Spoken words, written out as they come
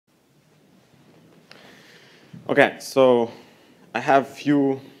Okay, so I have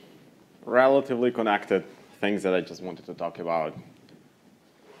few relatively connected things that I just wanted to talk about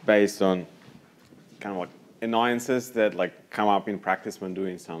based on kind of like annoyances that like come up in practice when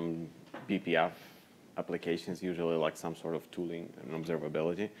doing some BPF applications, usually like some sort of tooling and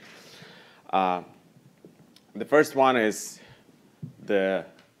observability. The first one is the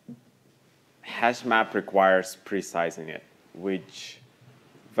hash map requires pre-sizing it, which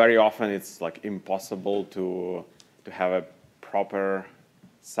very often it's like impossible to have a proper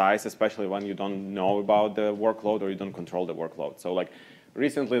size, especially when you don't know about the workload or you don't control the workload. So like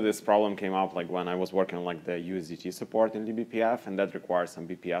recently this problem came up like when I was working on like the USDT support in the BPF, and that requires some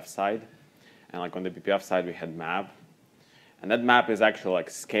BPF side. And like on the BPF side we had map. And that map is actually like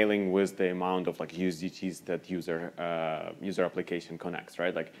scaling with the amount of like USDTs that user application connects,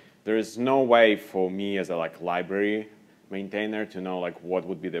 right? Like there is no way for me as a like library maintainer to know like what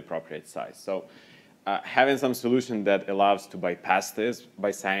would be the appropriate size. So having some solution that allows to bypass this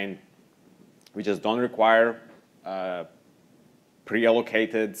by saying we just don't require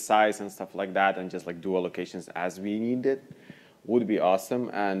pre-allocated size and stuff like that, and just like do allocations as we need it would be awesome.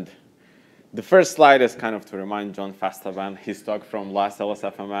 And the first slide is kind of to remind John Fastavan, his talk from last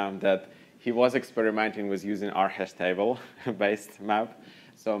LSFMM, that he was experimenting with using our hash table based map.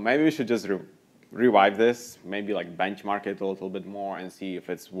 So maybe we should just revive this, maybe like benchmark it a little bit more and see if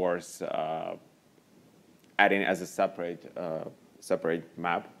it's worth adding as a separate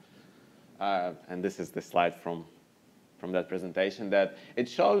map. And this is the slide from that presentation that it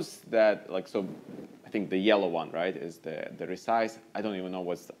shows that like, so I think the yellow one, right, is the resize. I don't even know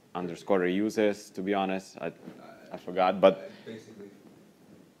what underscore reuse is, to be honest. I forgot, but basically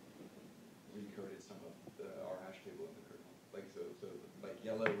recoded some of our hash table in the kernel. Like so like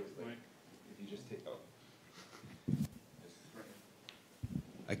yellow was like if you just take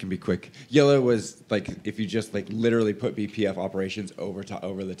I can be quick. Yellow was like if you just like literally put BPF operations over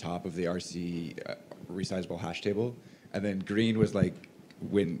the top of the RC resizable hash table, and then green was like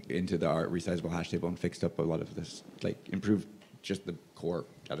went into the resizable hash table and fixed up a lot of this, like improved just the core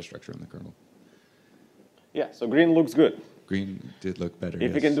data structure in the kernel. Yeah, so green looks good. Green did look better.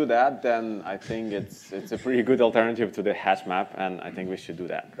 If we can do that, then I think it's a pretty good alternative to the hash map, and I think we should do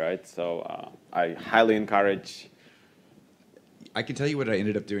that, right? So I highly encourage. I can tell you what I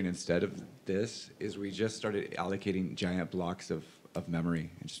ended up doing instead of this is we just started allocating giant blocks of memory,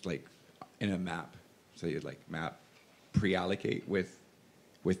 just like in a map. So you'd like map pre-allocate with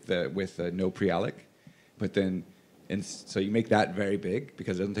no pre-alloc, but then so you make that very big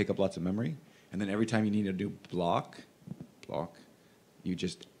because it doesn't take up lots of memory, and then every time you need a new block, you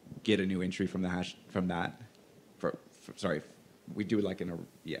just get a new entry from the hash from that. Sorry, we do it like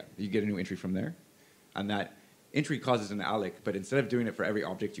you get a new entry from there, and that entry causes an alloc, but instead of doing it for every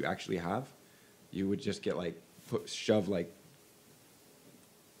object you actually have, you would just get like shove like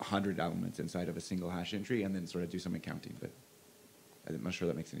 100 elements inside of a single hash entry and then sort of do some accounting. But I'm not sure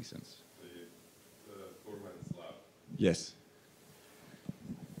that makes any sense. The format is loud. Yes.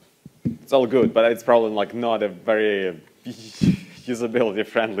 It's all good, but it's probably like not a very usability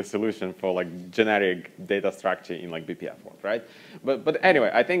friendly solution for like generic data structure in like BPF world, right? But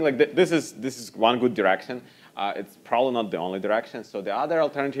anyway, I think like this is one good direction. It's probably not the only direction. So the other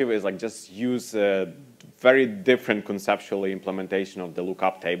alternative is like just use a very different conceptually implementation of the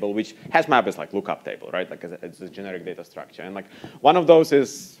lookup table, which hash map is like lookup table, right? Like it's a generic data structure, and like one of those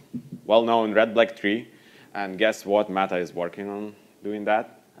is well-known red black tree, and guess what? Meta is working on doing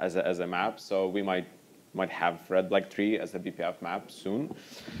that as a map. So we might have red black tree as a BPF map soon,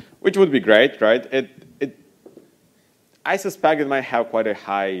 which would be great, right? I suspect it might have quite a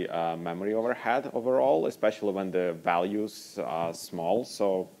high memory overhead overall, especially when the values are small.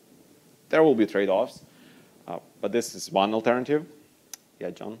 So there will be trade-offs, but this is one alternative. Yeah,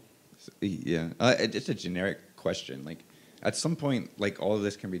 John? Yeah, it's a generic question. Like at some point, like all of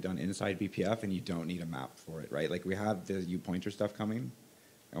this can be done inside BPF and you don't need a map for it, right? Like we have the uPointer stuff coming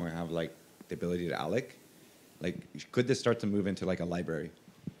and we have like the ability to alloc. Like could this start to move into like a library?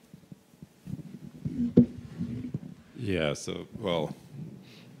 Yeah, so, well,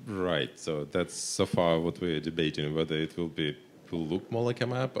 right. So that's so far what we're debating, whether it will look more like a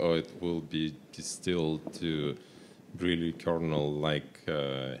map or it will be distilled to really kernel-like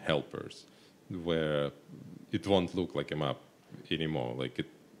helpers, where it won't look like a map anymore. Like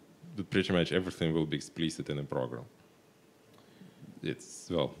pretty much everything will be explicit in a program. It's,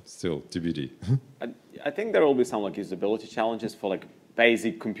 well, still TBD. I think there will be some like usability challenges for like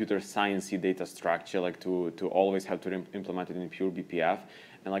basic computer sciencey data structure, like to always have to implement it in pure BPF,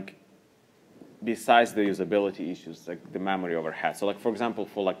 and like besides the usability issues, like the memory overhead. So like for example,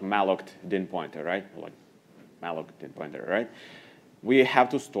 for like malloced DIN pointer, right? Like malloc din pointer, right? We have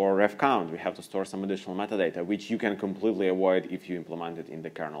to store ref count. We have to store some additional metadata, which you can completely avoid if you implement it in the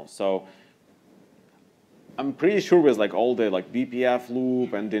kernel. So I'm pretty sure with like all the like BPF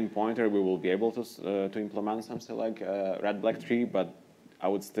loop and din pointer, we will be able to implement something like red black tree. But I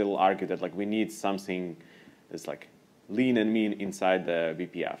would still argue that like we need something that's like lean and mean inside the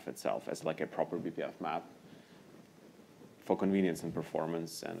BPF itself as like a proper BPF map for convenience and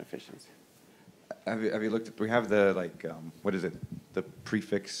performance and efficiency. Have you looked at, we have the, like, what is it? The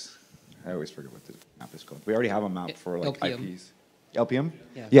prefix, I always forget what the map is called. We already have a map for like LPM. IPs. LPM?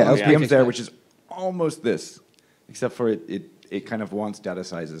 Yeah. Yeah, Oh, yeah. LPM's there, which is almost this, except for it kind of wants data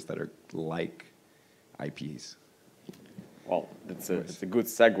sizes that are like IPs. Well, it's a good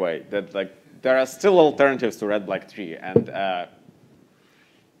segue. That like there are still alternatives to red black tree, and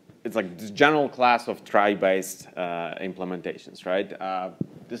it's like this general class of trie-based implementations, right?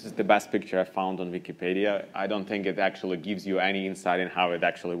 This is the best picture I found on Wikipedia. I don't think it actually gives you any insight in how it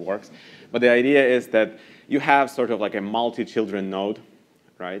actually works. But the idea is that you have sort of like a multi-children node,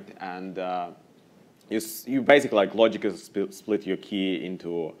 right? And you basically like logically split your key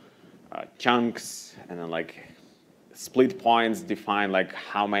into chunks, and then like split points define like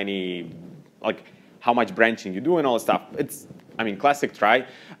how many, like how much branching you do and all that stuff. It's, I mean, classic trie.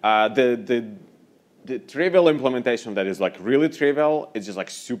 The trivial implementation that is like really trivial is just like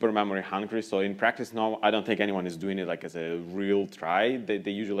super memory hungry. So in practice, no, I don't think anyone is doing it like as a real trie. They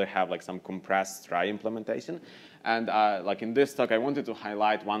usually have like some compressed trie implementation. And like in this talk, I wanted to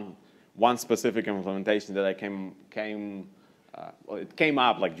highlight one specific implementation that well, it came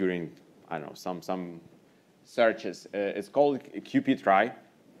up like during, I don't know, some searches. It's called QP trie,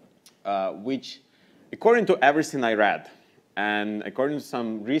 which according to everything I read, and according to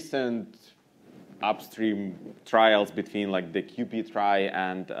some recent upstream trials between like the QP trie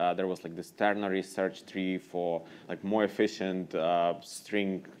and there was like this ternary search tree for like more efficient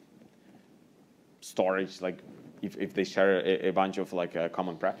string storage, like if they share a bunch of like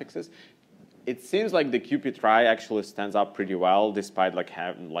common prefixes. It seems like the QP trie actually stands up pretty well despite like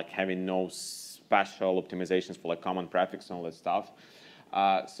having no special optimizations for like common prefix and all that stuff.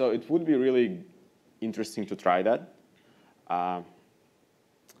 So it would be really interesting to try that.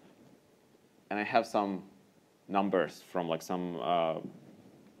 And I have some numbers from like some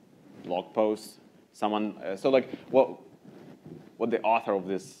blog posts. Someone, so like what the author of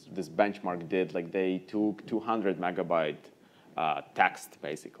this benchmark did, like they took 200 megabyte text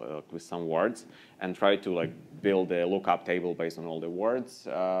basically, like with some words, and tried to like build a lookup table based on all the words.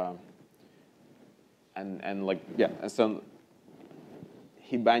 And like, yeah, and so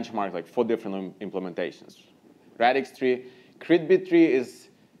he benchmarked like 4 different implementations. Radix tree, crit tree is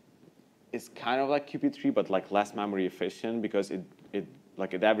kind of like QP tree, but like less memory efficient because it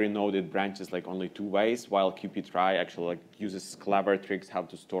like at every node it branches like only 2 ways, while QP trie actually like uses clever tricks how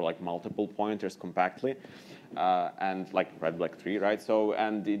to store like multiple pointers compactly, and like red black tree, right? So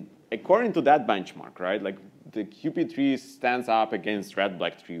according to that benchmark, right, like the QP tree stands up against red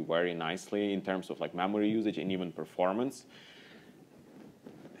black tree very nicely in terms of like memory usage and even performance.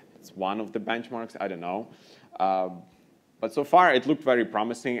 It's one of the benchmarks, I don't know. But so far, it looked very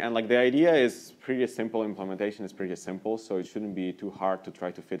promising. And like the idea is pretty simple. Implementation is pretty simple. So it shouldn't be too hard to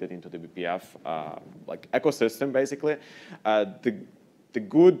try to fit it into the BPF like ecosystem, basically. The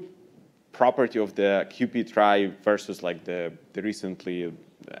good property of the QP trie versus like the recently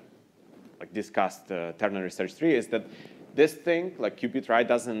like discussed ternary search tree is that this thing, like QP trie,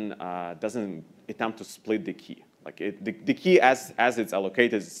 doesn't attempt to split the key. Like the key as it's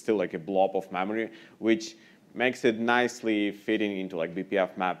allocated is still like a blob of memory, which makes it nicely fitting into like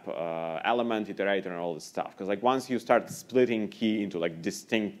BPF map element, iterator, and all this stuff. Because like once you start splitting key into like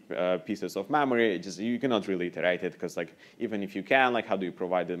distinct pieces of memory, you cannot really iterate it. Because like even if you can, like how do you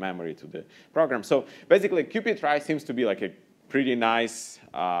provide the memory to the program? So basically, QP trie seems to be like a pretty nice,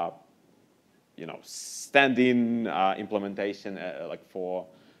 stand-in implementation like for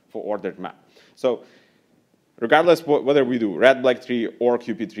ordered map. So regardless whether we do red black tree or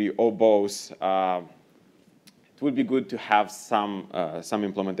QP tree or both. It would be good to have some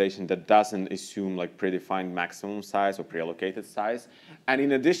implementation that doesn't assume like predefined maximum size or pre-allocated size. And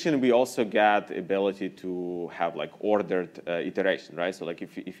in addition, we also get the ability to have like ordered iteration, right? So like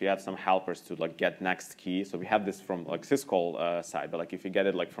if you add some helpers to like get next key, so we have this from like syscall side, but like if you get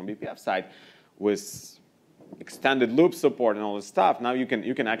it like from BPF side with extended loop support and all this stuff, now you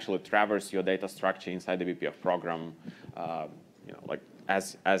can actually traverse your data structure inside the BPF program, like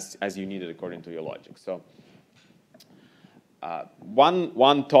as you need it according to your logic. So.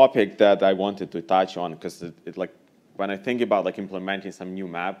 One topic that I wanted to touch on, because it like when I think about like implementing some new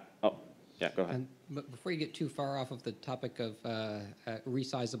map. Oh, Yeah, go ahead. But before you get too far off of the topic of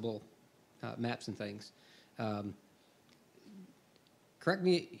resizable maps and things, correct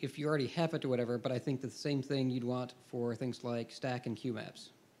me if you already have it or whatever, but I think the same thing you'd want for things like stack and queue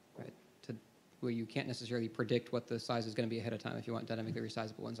maps, right? Where you can't necessarily predict what the size is going to be ahead of time if you want dynamically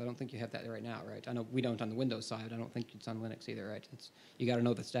resizable ones. I don't think you have that right now, right? I know we don't on the Windows side. I don't think it's on Linux either, right? You got to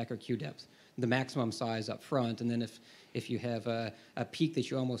know the stack or queue depth, the maximum size up front, and then if you have a peak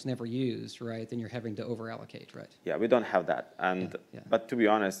that you almost never use, right, then you're having to over allocate, right? Yeah, we don't have that. And Yeah. but to be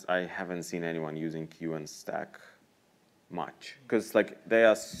honest, I haven't seen anyone using queue and stack much, because like they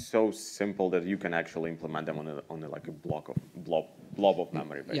are so simple that you can actually implement them on a like a blob of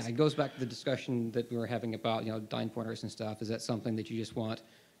memory. Basically. Yeah, it goes back to the discussion that we were having about dyne pointers and stuff. Is that something that you just want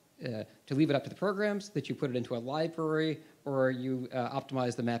to leave it up to the programs, that you put it into a library, or you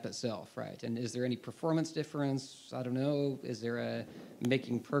optimize the map itself, right? And is there any performance difference? I don't know. Is there a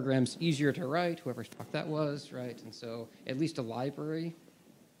making programs easier to write? Whoever's fuck that was, right? And so at least a library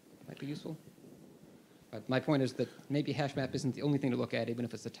might be useful. But my point is that maybe hash map isn't the only thing to look at, even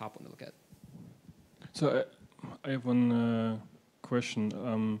if it's the top one to look at. So I have one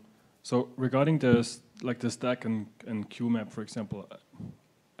question. So regarding the stack and queue map, for example,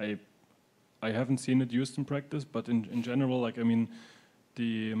 I haven't seen it used in practice, but in general, like I mean,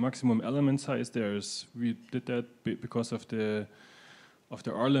 the maximum element size we did that because of the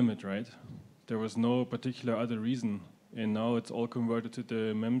R limit, right? There was no particular other reason, and now it's all converted to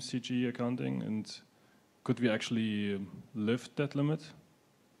the memcg accounting. And could we actually lift that limit?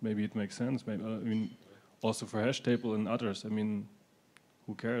 Maybe it makes sense. Maybe, I mean, also for hash table and others. I mean,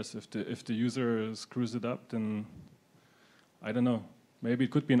 who cares if the user screws it up? Then I don't know. Maybe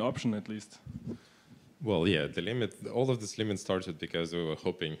it could be an option at least. Well, yeah, all of this limit started because we were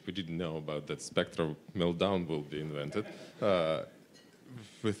hoping, we didn't know about that spectral meltdown will be invented.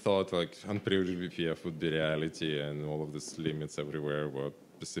 We thought like unprivileged BPF would be reality, and all of these limits everywhere were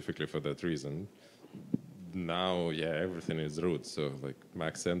specifically for that reason. Now, yeah, everything is root, so like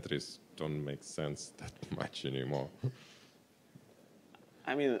max entries don't make sense that much anymore.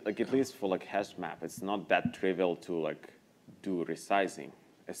 I mean, like at least for like hash map, it's not that trivial to like do resizing,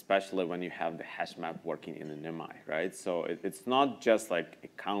 especially when you have the hash map working in an MI, right? So it's not just like a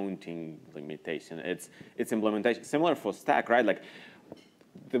counting limitation, it's implementation. Similar for stack, right? Like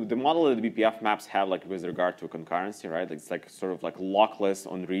the model that the BPF maps have like with regard to concurrency, right? It's like sort of like lockless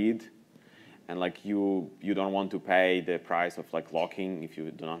on read. And like you don't want to pay the price of like locking if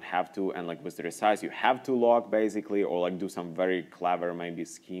you do not have to. And like with the resize, you have to lock basically, or like do some very clever maybe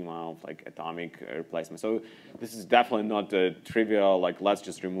schema of like atomic replacement. So this is definitely not a trivial like let's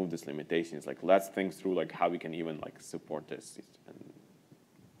just remove this limitation. It's like let's think through like how we can even like support this and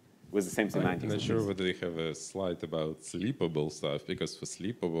with the same semantics. I'm not sure whether they have a slide about sleepable stuff, because for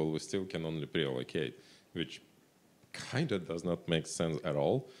sleepable we still can only pre-allocate, which kind of does not make sense at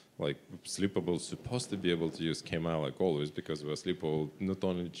all. Like sleepable is supposed to be able to use schema like always, because we're sleepable not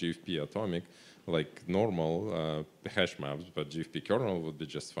only GFP atomic, like normal hash maps, but GFP kernel would be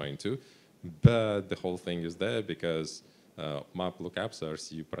just fine too. But the whole thing is there because map lookups are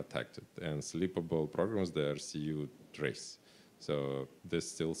CU protected, and sleepable programs they are CU trace. So there's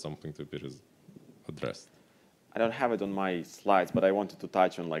still something to be addressed. I don't have it on my slides, but I wanted to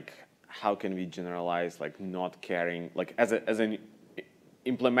touch on like how can we generalize like not caring, like as an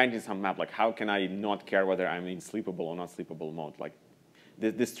implementing some map, like how can I not care whether I'm in sleepable or not sleepable mode? Like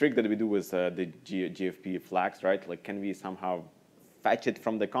this trick that we do with the GFP flags, right? Like can we somehow fetch it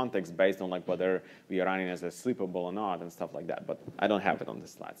from the context based on like whether we are running as a sleepable or not and stuff like that? But I don't have it on the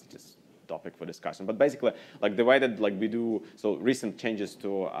slides. It's just topic for discussion. But basically, like the way that like we do, so recent changes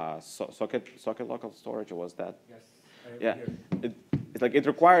to socket local storage, or was that? Yes. Yeah. It's like it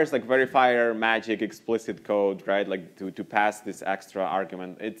requires like verifier magic explicit code, right? Like to pass this extra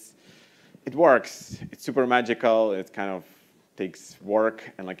argument. It works. It's super magical. It kind of takes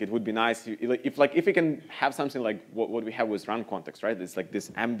work, and like it would be nice if we can have something like what we have with run context, right? It's like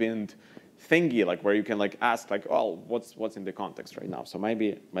this ambient thingy, like where you can like ask like, oh, what's in the context right now? So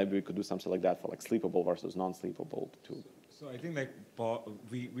maybe we could do something like that for like sleepable versus non-sleepable too. So I think like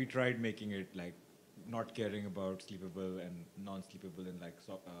we tried making it like not caring about sleepable and non-sleepable in like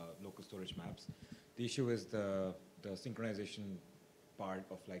local storage maps. The issue is the synchronization part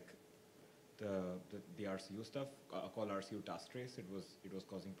of like the RCU stuff, called RCU task trace. It was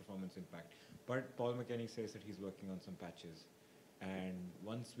causing performance impact. But Paul McKinney says that he's working on some patches, and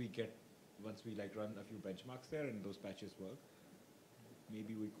once we like run a few benchmarks there and those patches work,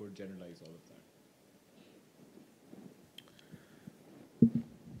 maybe we could generalize all of that.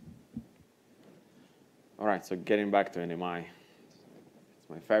 All right, so getting back to NMI, it's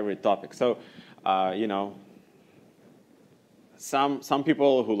my favorite topic. So, you know, some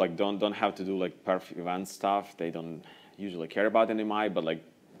people who like don't have to do like perf event stuff, they don't usually care about NMI, but like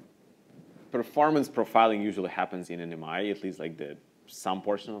performance profiling usually happens in NMI, at least like some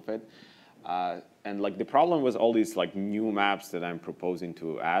portion of it. And like the problem with all these like new maps that I'm proposing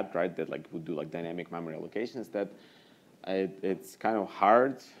to add, right, that like would do like dynamic memory allocations, that it's kind of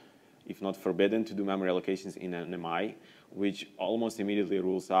hard, if not forbidden, to do memory allocations in NMI, which almost immediately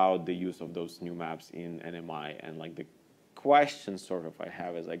rules out the use of those new maps in NMI. And like the question sort of I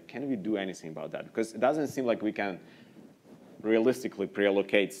have is like, can we do anything about that? Because it doesn't seem like we can realistically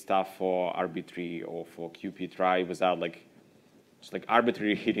pre-allocate stuff for RB3 or for QP try without like just like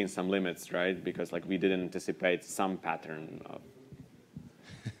arbitrarily hitting some limits, right? Because like we didn't anticipate some pattern of.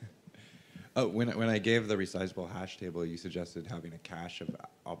 Oh, when I gave the resizable hash table, you suggested having a cache of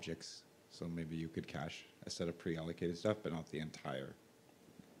objects. So maybe you could cache a set of pre-allocated stuff, but not the entire.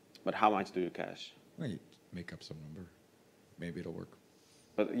 But how much do you cache? Well, you make up some number. Maybe it'll work.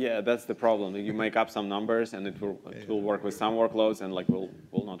 But yeah, that's the problem. You make up some numbers, and it will work with some workloads, and like will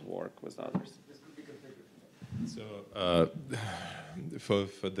not work with others. So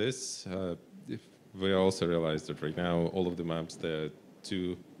for this, we also realized that right now all of the maps, there are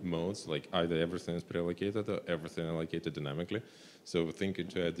two modes, like either everything is pre-allocated or everything allocated dynamically. So we're thinking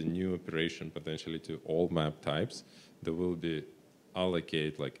to add a new operation potentially to all map types. There will be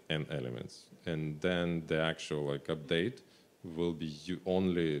allocate like n elements, and then the actual like update will be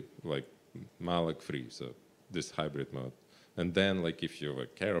only like malloc free, so this hybrid mode. And then like if you're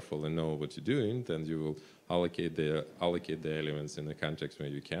like careful and know what you're doing, then you will allocate the elements in the context where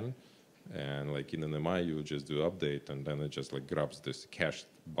you can. And like in an MI, you just do update, and then it just like grabs this cached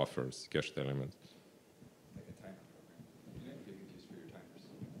buffers, cached elements. Like a timer program. Yeah, you can use for your timers.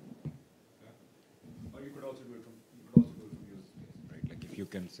 Yeah. Or you could also do it from user space, right? Like if you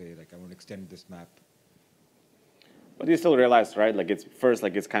can say like I want to extend this map. But you still realize, right? Like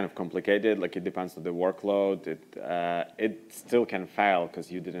it's kind of complicated. Like it depends on the workload. It still can fail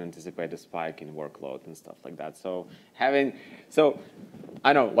because you didn't anticipate a spike in workload and stuff like that. So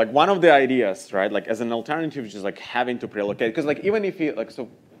I know, like one of the ideas, right? Like as an alternative, just like having to pre-allocate, because like even if you like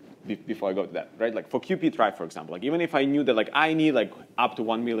before I go to that, right? Like for QP try, for example, like even if I knew that like I need like up to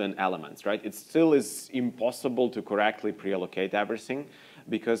 1 million elements, right? It still is impossible to correctly pre-allocate everything,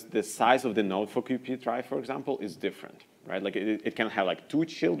 because the size of the node for QP try, for example, is different, right? Like it can have like 2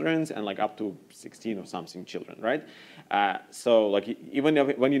 children and like up to 16 or something children, right? So like even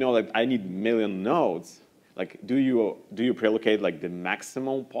when you know that I need million nodes, like do you pre-allocate like the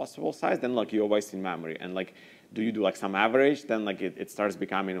maximum possible size? Then like you're wasting memory. And like do you do like some average? Then like it starts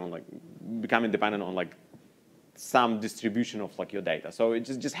becoming dependent on like some distribution of like your data. So it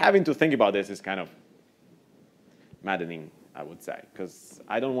just having to think about this is kind of maddening, I would say, because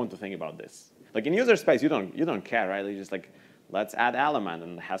I don't want to think about this. Like in user space, you don't care, right? You just like, let's add element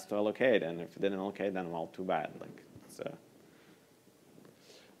and it has to allocate, and if it didn't allocate, then well, too bad. Like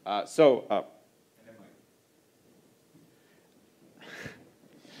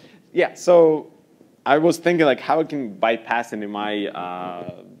yeah. So I was thinking like how I can bypass NMI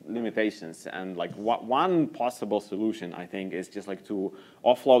limitations, and like one possible solution I think is just like to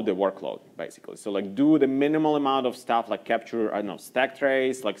offload the workload basically. So like do the minimal amount of stuff, like capture, I don't know, stack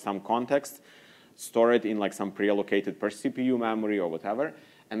trace, like some context, store it in like some pre-allocated per CPU memory or whatever,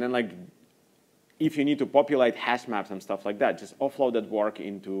 and then like if you need to populate hash maps and stuff like that, just offload that work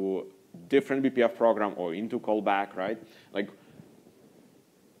into different BPF program or into callback, right? Like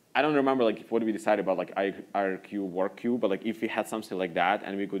I don't remember like what we decided about like IRQ work queue, but like if we had something like that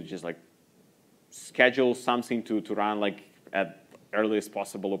and we could just like schedule something to run like at earliest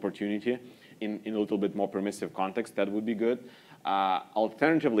possible opportunity in a little bit more permissive context, that would be good.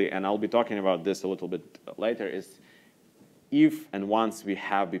 Alternatively, and I'll be talking about this a little bit later, is if and once we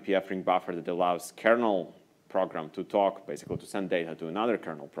have BPF ring buffer that allows kernel program to talk, basically to send data to another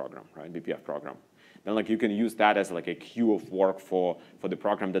kernel program, right, BPF program, then like you can use that as like a queue of work for the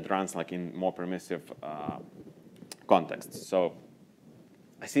program that runs like in more permissive contexts. So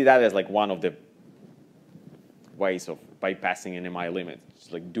I see that as like one of the ways of bypassing NMI limits.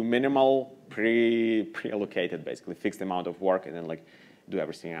 Just like do minimal pre-allocated, basically fixed amount of work, and then like do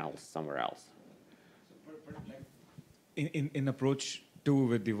everything else somewhere else. In approach 2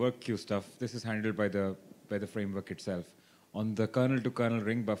 with the work queue stuff, this is handled by the framework itself. On the kernel to kernel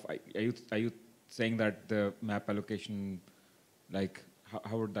ring buff, are you saying that the map allocation, like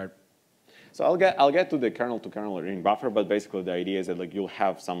how would that? So I'll get to the kernel to kernel ring buffer, but basically the idea is that like you'll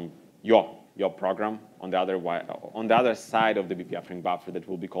have some your program on the other side of the BPF ring buffer that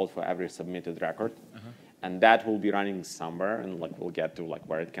will be called for every submitted record, and that will be running somewhere, and like we'll get to like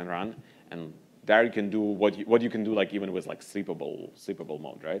where it can run, and there you can do what you can do like even with like sleepable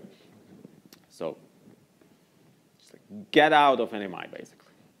mode, right? So just like get out of NMI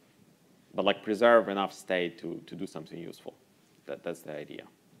basically, but like preserve enough state to do something useful. That's the idea.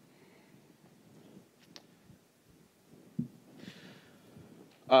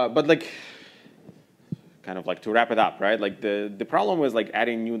 But like, kind of like to wrap it up, right? Like the problem was like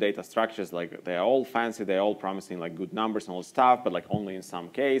adding new data structures, like they're all fancy, they're all promising like good numbers and all stuff, but like only in some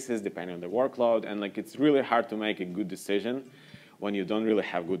cases, depending on the workload. And like it's really hard to make a good decision when you don't really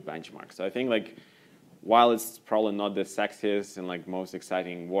have good benchmarks. So I think like, while it's probably not the sexiest and like most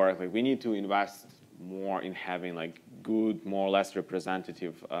exciting work, like we need to invest more in having like good, more or less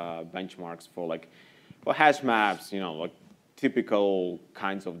representative benchmarks for hash maps, like typical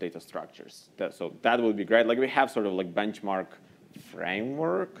kinds of data structures. So that would be great. Like we have sort of like benchmark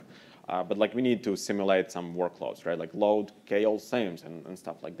framework, but like we need to simulate some workloads, right? Like load KL sims and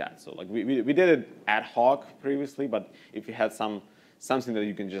stuff like that. So like we did it ad hoc previously, but if you had something that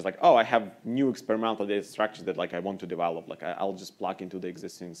you can just like, oh, I have new experimental data structures that like I want to develop, like I'll just plug into the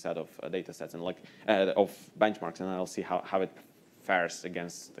existing set of data sets and like of benchmarks, and I'll see how it fares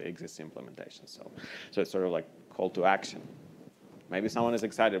against the existing implementation. So it's sort of like call to action. Maybe someone is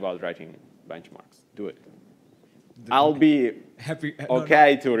excited about writing benchmarks. Do it. I'll be happy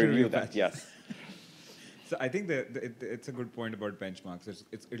to review that. Yes. So I think it's a good point about benchmarks.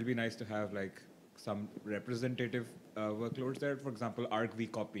 It'll be nice to have like some representative workloads there. For example,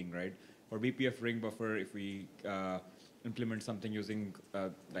 argv copying, right? For BPF ring buffer, if we implement something using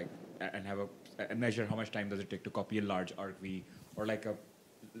and have a measure how much time does it take to copy a large argv, or like a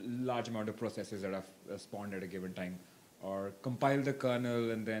large amount of processes that have spawned at a given time, or compile the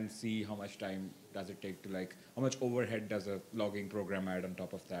kernel and then see how much time does it take to like, how much overhead does a logging program add on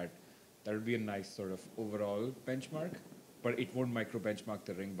top of that. That would be a nice sort of overall benchmark, but it won't micro benchmark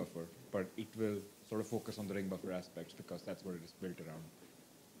the ring buffer, but it will sort of focus on the ring buffer aspects because that's what it is built around.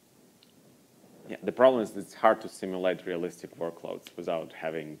 Yeah, the problem is it's hard to simulate realistic workloads without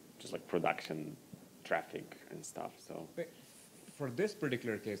having just like production traffic and stuff, so. For this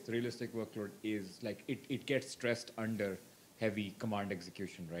particular case, the realistic workload is like it gets stressed under heavy command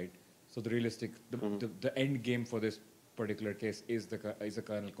execution, right? So the realistic, the end game for this particular case is a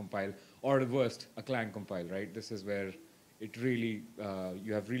kernel compile, or the worst, a Clang compile, right? This is where it really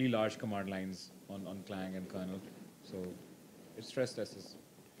you have really large command lines on Clang and kernel, so it stress tests.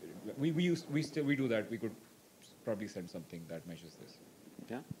 We do that. We could probably send something that measures this.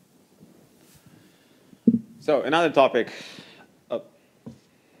 Yeah. So another topic.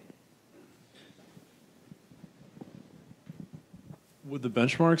 Would the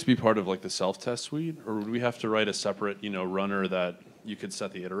benchmarks be part of like the self-test suite, or would we have to write a separate, runner that you could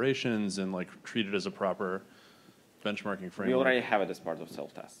set the iterations and like treat it as a proper benchmarking framework? We already have it as part of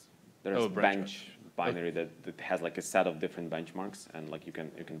self-test. There's a bench right. binary that has like a set of different benchmarks, and like you can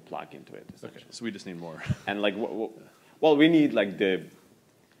plug into it. Okay, so we just need more. And like, well, we need like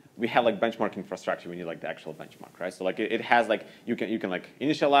we have like benchmark infrastructure. We need like the actual benchmark, right? So like it has like you can like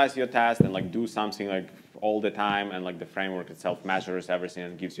initialize your task and like do something like all the time, and like the framework itself measures everything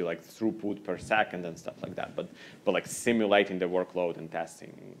and gives you like throughput per second and stuff like that. But like simulating the workload and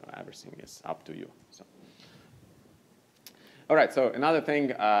testing everything is up to you. So. All right. So another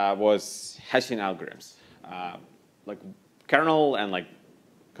thing was hashing algorithms, like kernel and like.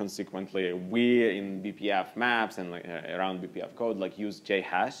 Consequently, we in BPF maps and like, around BPF code like use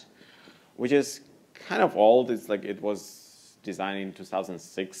JHash, which is kind of old. It's like it was designed in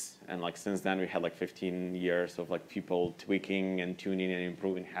 2006, and like since then we had like 15 years of like people tweaking and tuning and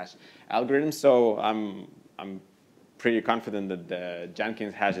improving hash algorithms. So I'm pretty confident that the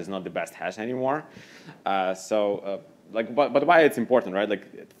Jenkins hash is not the best hash anymore. But why it's important, right?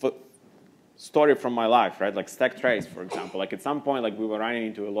 Like. Story from my life, right? Like stack trace, for example. Like at some point, like we were running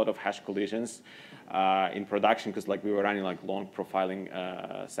into a lot of hash collisions in production because like we were running like long profiling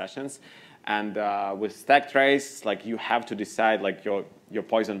sessions, and with stack trace, like you have to decide like your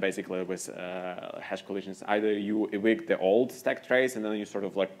poison basically with hash collisions. Either you evict the old stack trace and then you sort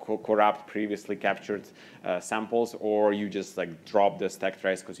of like corrupt previously captured samples, or you just like drop the stack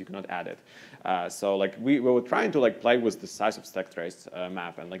trace because you cannot add it. So like we were trying to like play with the size of stack trace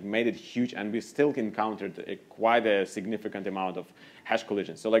map and like made it huge, and we still encountered quite a significant amount of hash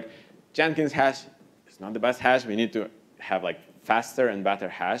collisions. So like Jenkins hash is not the best hash. We need to have like faster and better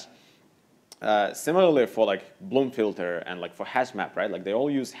hash. Similarly for like Bloom filter and like for hash map, right? Like they all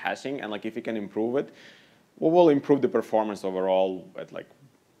use hashing, and like if you can improve it, we will improve the performance overall at like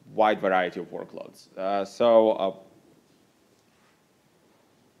wide variety of workloads. So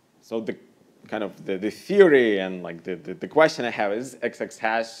the kind of the theory and like the question I have is XX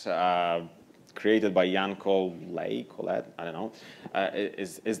hash created by Jan Collet, I don't know,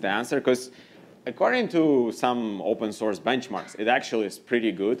 is the answer, because according to some open source benchmarks, it actually is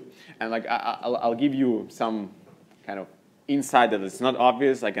pretty good. And like I'll give you some kind of insight that it's not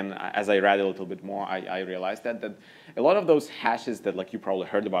obvious. Like, and as I read a little bit more, I realized that a lot of those hashes that like you probably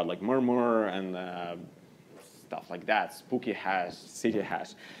heard about, like murmur and stuff like that, spooky hash, city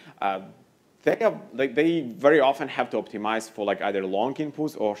hash, they very often have to optimize for like either long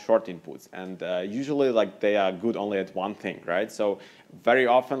inputs or short inputs, and usually like they are good only at one thing, right? So very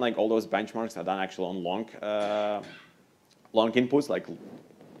often like all those benchmarks are done actually on long inputs, like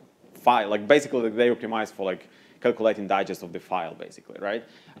file, like basically they optimize for like calculating digest of the file, basically, right?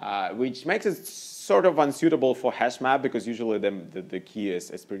 Which makes it sort of unsuitable for hash map because usually the key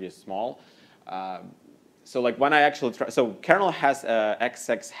is pretty small. So like when I actually try, so kernel has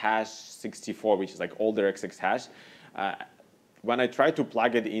XX hash 64, which is like older XX hash. When I try to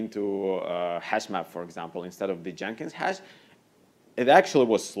plug it into hash map, for example, instead of the Jenkins hash, it actually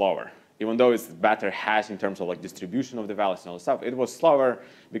was slower. Even though it's better hash in terms of like distribution of the values and all that stuff, it was slower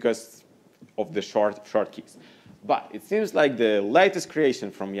because of the short keys. But it seems like the latest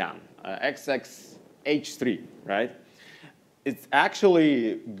creation from Jan, XXH3, right? It's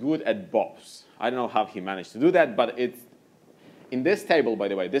actually good at both. I don't know how he managed to do that, but it's in this table, by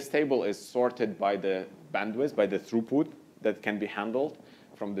the way, this table is sorted by the bandwidth, by the throughput that can be handled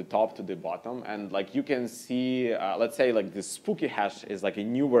from the top to the bottom. And like you can see, let's say like the spooky hash is like a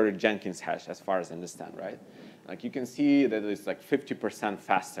newer Jenkins hash as far as I understand, right? Like you can see that it's like 50%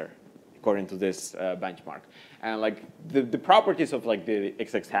 faster according to this benchmark. And like the properties of like the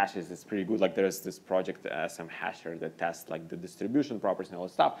XX hashes is pretty good. Like there's this project SM Hasher that tests like the distribution properties and all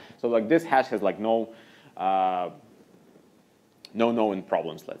that stuff. So like this hash has like no known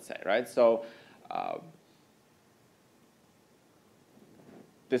problems, let's say, right? So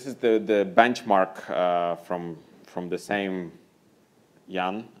this is the benchmark from the same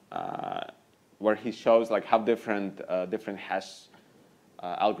Jan, where he shows like how different hash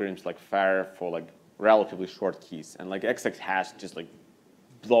algorithms like fare for like relatively short keys, and like XX hash just like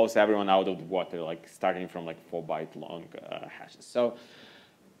blows everyone out of the water, like starting from like 4-byte long hashes. So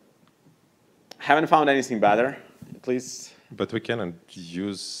haven't found anything better, please. But we cannot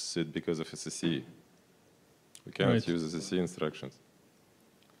use it because of SSE. We cannot use SSE instructions.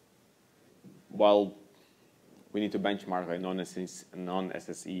 Well, we need to benchmark a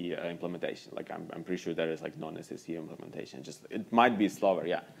non-SSE implementation. Like I'm pretty sure there is like non-SSE implementation. Just it might be slower,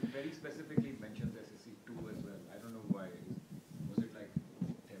 yeah. Very specifically mentions SSE2 as well. I don't know why. Was it like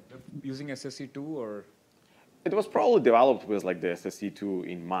using SSE2 or? It was probably developed with like the SSE2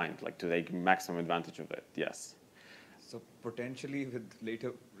 in mind, like to take maximum advantage of it. Yes. So potentially with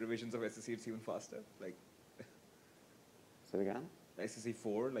later revisions of SSE, it's even faster. Like. Say it again.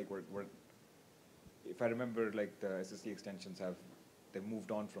 SSE4, like we're if I remember, like the SSE extensions they've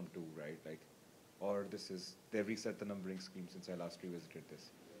moved on from 2, right? Like, or they've reset the numbering scheme since I last revisited this.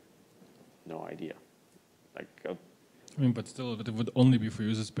 No idea. Like, I mean, but still, it would only be for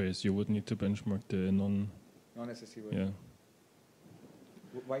user space. You would need to benchmark the non-SSE version.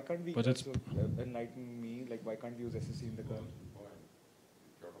 Yeah. Why can't we but also enlighten me? Like, why can't we use SSE in the kernel?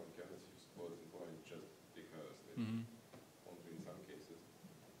 Kernel cannot use floating point just because Mm-hmm. only in some cases.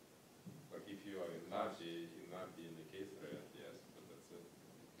 Like if you are in NAVD in the case thread, yes, but that's it.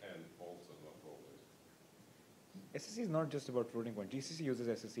 And also not always. SSE is not just about floating point. GCC uses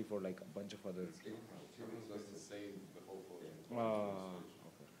SSE for like a bunch of other. Kernel does the same, the whole floating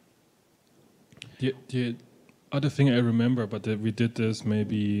point. The other thing I remember, but we did this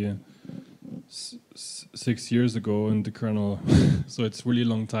maybe 6 years ago in the kernel, so it's really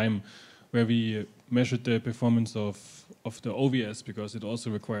long time, where we measured the performance of the OVS because it also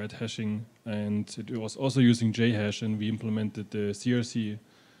required hashing, and it was also using JHash, and we implemented the CRC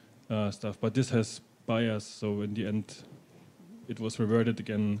stuff. But this has bias, so in the end, it was reverted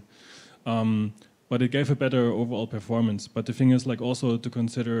again. But it gave a better overall performance. But the thing is, like, also to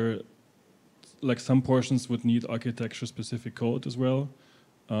consider, like, some portions would need architecture-specific code as well.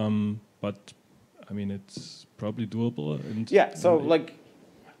 But I mean, it's probably doable. And yeah. So like,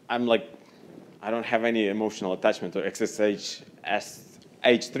 I don't have any emotional attachment to XSH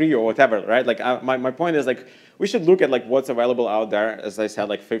H3 or whatever, right? Like my point is like we should look at like what's available out there. As I said,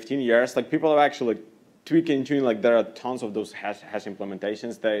 like 15 years, like people have actually tweaking, tuning. Like there are tons of those hash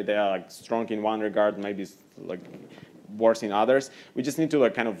implementations. They are like strong in one regard, maybe like worse in others. We just need to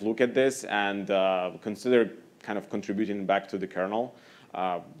like kind of look at this and consider kind of contributing back to the kernel.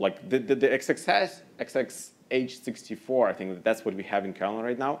 Like the XX H64, I think that's what we have in kernel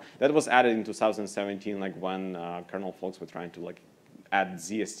right now. That was added in 2017, like when kernel folks were trying to like add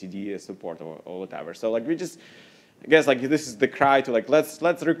ZSTD support or whatever. So like we just, I guess like this is the cry to like let's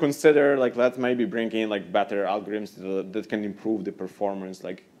reconsider, like let's maybe bring in like better algorithms that can improve the performance,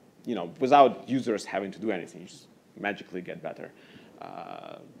 like without users having to do anything, you just magically get better.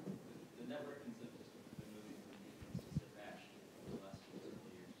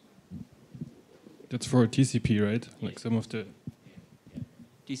 That's for TCP, right? Like some of the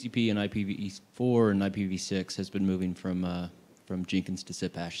TCP and IPv4 and IPv6 has been moving from Jenkins to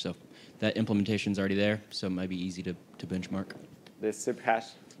SIP hash, so that implementation's already there, so it might be easy to benchmark. The SIP hash?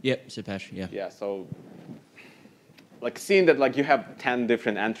 Yep, SIP hash, yeah. Yeah, so like seeing that like you have 10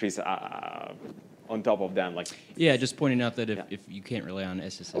 different entries on top of them, like yeah, just pointing out that if you can't rely on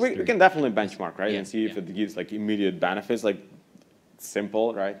SSH, we can definitely benchmark, right, yeah, and see if it gives like immediate benefits, like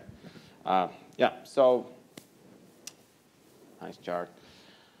simple, right? Yeah, so nice chart.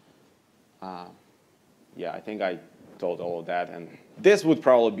 Yeah, I think I told all of that, and this would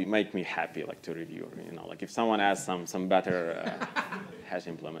probably make me happy, like to review, like if someone has some better hash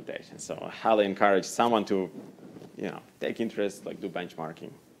implementation. So I highly encourage someone to, take interest, like do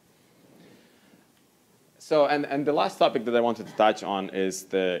benchmarking. So, and the last topic that I wanted to touch on is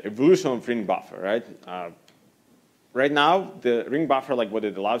the evolution of ring buffer, right? Right now, the ring buffer, like what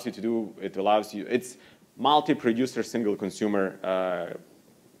it allows you to do, it's multi-producer, single consumer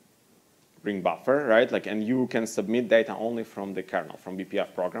ring buffer, right? Like, and you can submit data only from the kernel, from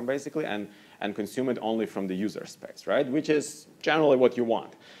BPF program, basically, and consume it only from the user space, right? Which is generally what you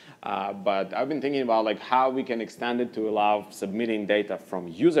want. But I've been thinking about like how we can extend it to allow submitting data from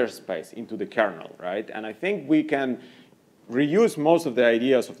user space into the kernel, right? And I think we can reuse most of the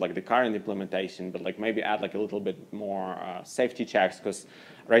ideas of like the current implementation, but like maybe add like a little bit more safety checks, because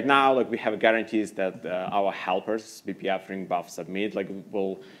right now like we have guarantees that our helpers, BPF ring buff submit, like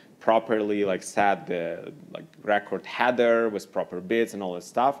will properly like set the like record header with proper bits and all this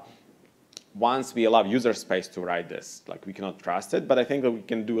stuff. Once we allow user space to write this, like we cannot trust it, but I think that we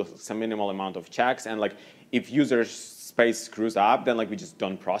can do some minimal amount of checks, and like if user space screws up, then like we just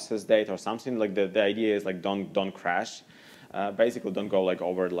don't process data or something. Like the idea is like don't crash. Basically, don't go like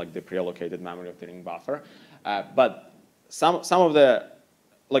over like the pre-allocated memory of the ring buffer. But some of the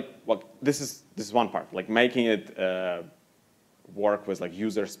this is one part, like making it work with like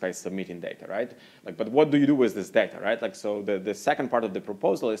user space submitting data, right? Like, but what do you do with this data, right? Like, so the second part of the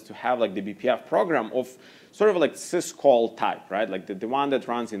proposal is to have like the BPF program of sort of like syscall type, right? Like the one that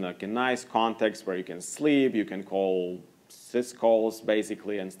runs in like a nice context where you can sleep, you can call syscalls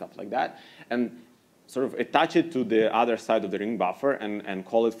basically and stuff like that, and sort of attach it to the other side of the ring buffer and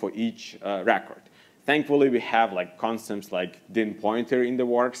call it for each record. Thankfully, we have like constants like din pointer in the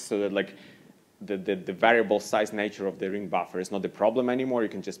works, so that like the variable size nature of the ring buffer is not the problem anymore. You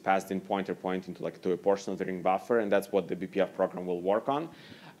can just pass din pointer pointing to a portion of the ring buffer, and that's what the BPF program will work on.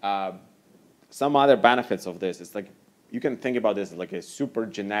 Some other benefits of this is like you can think about this as like a super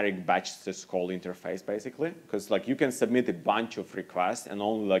generic batch syscall interface, basically, because like you can submit a bunch of requests and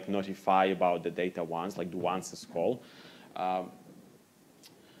only like notify about the data once, like do one syscall.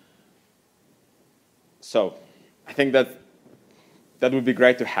 So I think that would be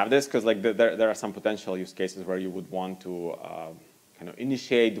great to have this, because like there are some potential use cases where you would want to kind of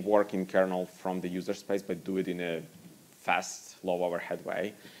initiate work in kernel from the user space, but do it in a fast, low overhead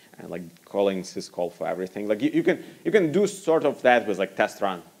way, and like calling syscall for everything. Like you can do sort of that with like test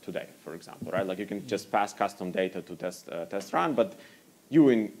run today, for example, right? Like you can just pass custom data to test run, but you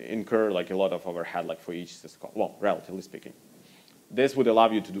incur like a lot of overhead like for each syscall. Well, relatively speaking, this would allow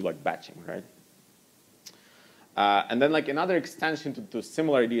you to do like batching, right? And then like another extension to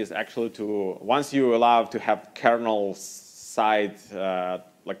similar idea is actually to, once you allow to have kernel side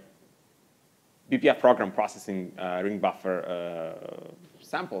like BPF program processing ring buffer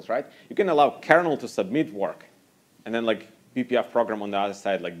samples, right? You can allow kernel to submit work, and then like BPF program on the other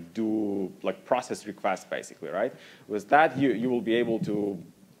side like do like process requests basically, right? With that you will be able to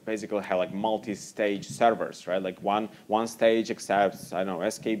basically have like multi-stage servers, right? Like one stage accepts, I don't know,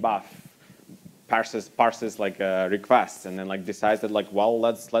 skbuff, parses like requests, and then like decides that like, well,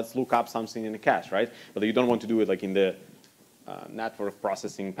 let's look up something in the cache, right? But you don't want to do it like in the network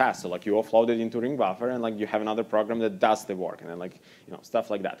processing path. So like you offload it into ring buffer, and like you have another program that does the work, and then like stuff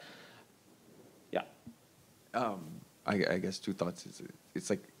like that. Yeah. I guess two thoughts. It's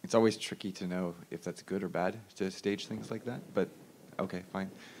like it's always tricky to know if that's good or bad to stage things like that. But okay, fine.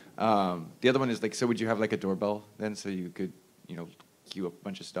 The other one is like, so would you have like a doorbell then, so you could queue up a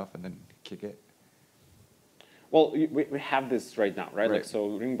bunch of stuff and then kick it? Well, we have this right now, right? Like, so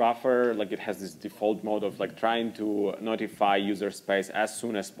ring buffer, like it has this default mode of like trying to notify user space as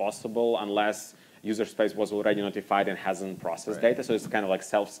soon as possible, unless user space was already notified and hasn't processed data. So it's kind of like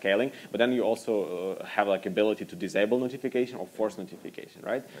self-scaling. But then you also have like ability to disable notification or force notification,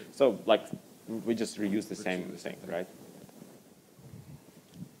 right? So like we just reuse the same thing, right?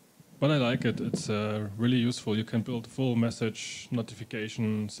 But I like it. It's really useful. You can build full message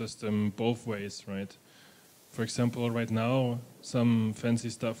notification system both ways, right? For example, right now, some fancy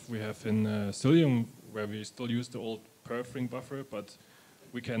stuff we have in Cilium, where we still use the old perf ring buffer, but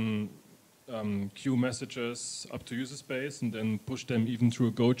we can queue messages up to user space and then push them even through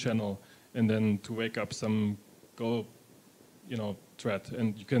a Go channel, and then to wake up some Go, thread.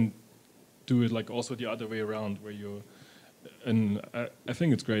 And you can do it like also the other way around, where you. And I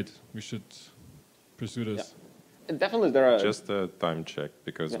think it's great. We should pursue this. Yeah. And definitely there are... Just a time check,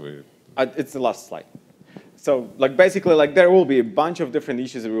 because it's the last slide. So like basically like there will be a bunch of different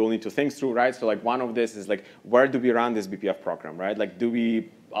issues that we will need to think through, right? So like one of this is like, where do we run this BPF program, right? Like do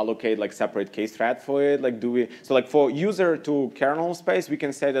we allocate like separate case thread for it? Like do we, so like for user to kernel space, we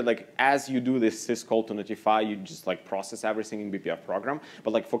can say that like as you do this syscall to notify, you just like process everything in BPF program.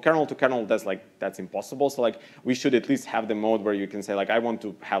 But like for kernel to kernel, that's impossible. So like we should at least have the mode where you can say like, I want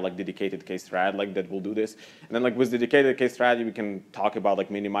to have like dedicated case thread like that will do this. And then like with dedicated case thread, we can talk about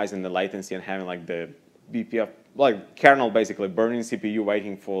like minimizing the latency and having like the BPF, like kernel basically burning CPU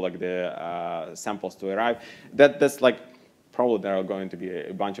waiting for like the samples to arrive. That's like probably there are going to be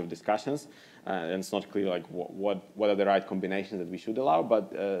a bunch of discussions, and it's not clear like what are the right combinations that we should allow,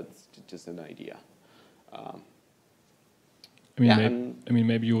 but it's just an idea.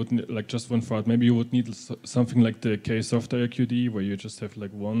 Maybe you would like just one thought. Maybe you would need something like the K-software QD, where you just have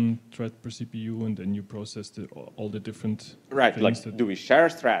like one thread per CPU, and then you process all the different right. things. Like, do we share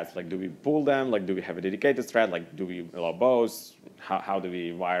threads? Like, do we pool them? Like, do we have a dedicated thread? Like, do we allow both? How do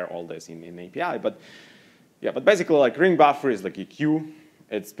we wire all this in API? But yeah, but basically, like ring buffer is like a queue.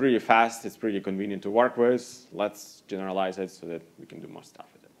 It's pretty fast. It's pretty convenient to work with. Let's generalize it so that we can do more stuff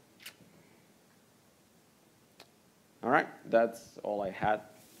with it. All right, that's all I had.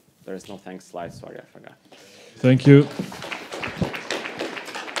 There is no thanks slide. Sorry, I forgot. Thank you.